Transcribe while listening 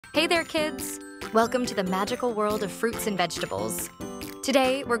Hey there, kids! Welcome to the magical world of fruits and vegetables.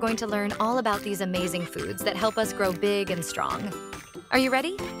 Today, we're going to learn all about these amazing foods that help us grow big and strong. Are you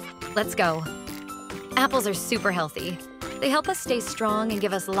ready? Let's go. Apples are super healthy. They help us stay strong and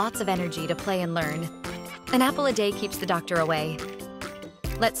give us lots of energy to play and learn. An apple a day keeps the doctor away.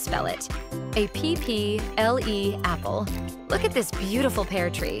 Let's spell it. A-P-P-L-E apple. Look at this beautiful pear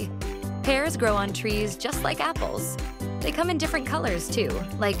tree. Pears grow on trees just like apples. They come in different colors too,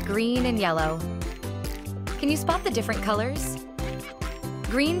 like green and yellow. Can you spot the different colors?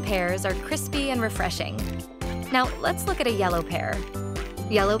 Green pears are crispy and refreshing. Now let's look at a yellow pear.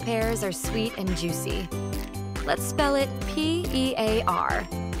 Yellow pears are sweet and juicy. Let's spell it P-E-A-R.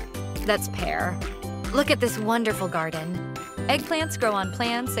 That's pear. Look at this wonderful garden. Eggplants grow on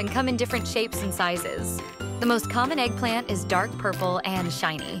plants and come in different shapes and sizes. The most common eggplant is dark purple and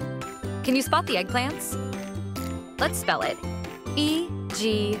shiny. Can you spot the eggplants? Let's spell it.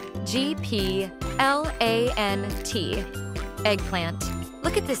 E-G-G-P-L-A-N-T. Eggplant.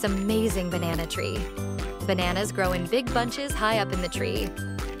 Look at this amazing banana tree. Bananas grow in big bunches high up in the tree.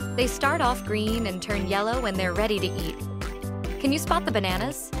 They start off green and turn yellow when they're ready to eat. Can you spot the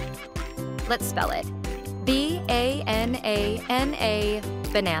bananas? Let's spell it. B-A-N-A-N-A,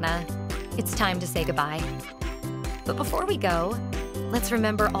 banana. It's time to say goodbye. But before we go, let's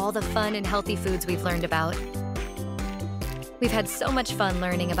remember all the fun and healthy foods we've learned about. We've had so much fun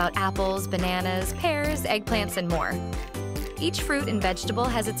learning about apples, bananas, pears, eggplants, and more. Each fruit and vegetable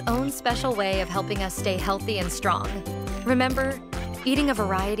has its own special way of helping us stay healthy and strong. Remember, eating a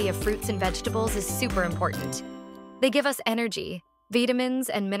variety of fruits and vegetables is super important. They give us energy, vitamins,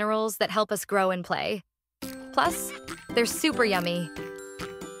 and minerals that help us grow and play. Plus, they're super yummy.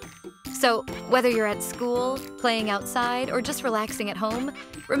 So, whether you're at school, playing outside, or just relaxing at home,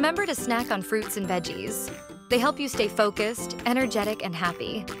 remember to snack on fruits and veggies. They help you stay focused, energetic, and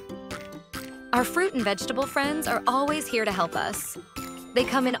happy. Our fruit and vegetable friends are always here to help us. They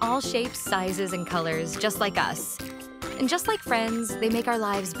come in all shapes, sizes, and colors, just like us. And just like friends, they make our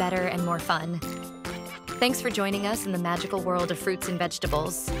lives better and more fun. Thanks for joining us in the magical world of fruits and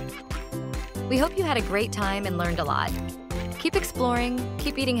vegetables. We hope you had a great time and learned a lot. Keep exploring,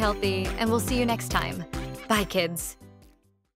 keep eating healthy, and we'll see you next time. Bye, kids.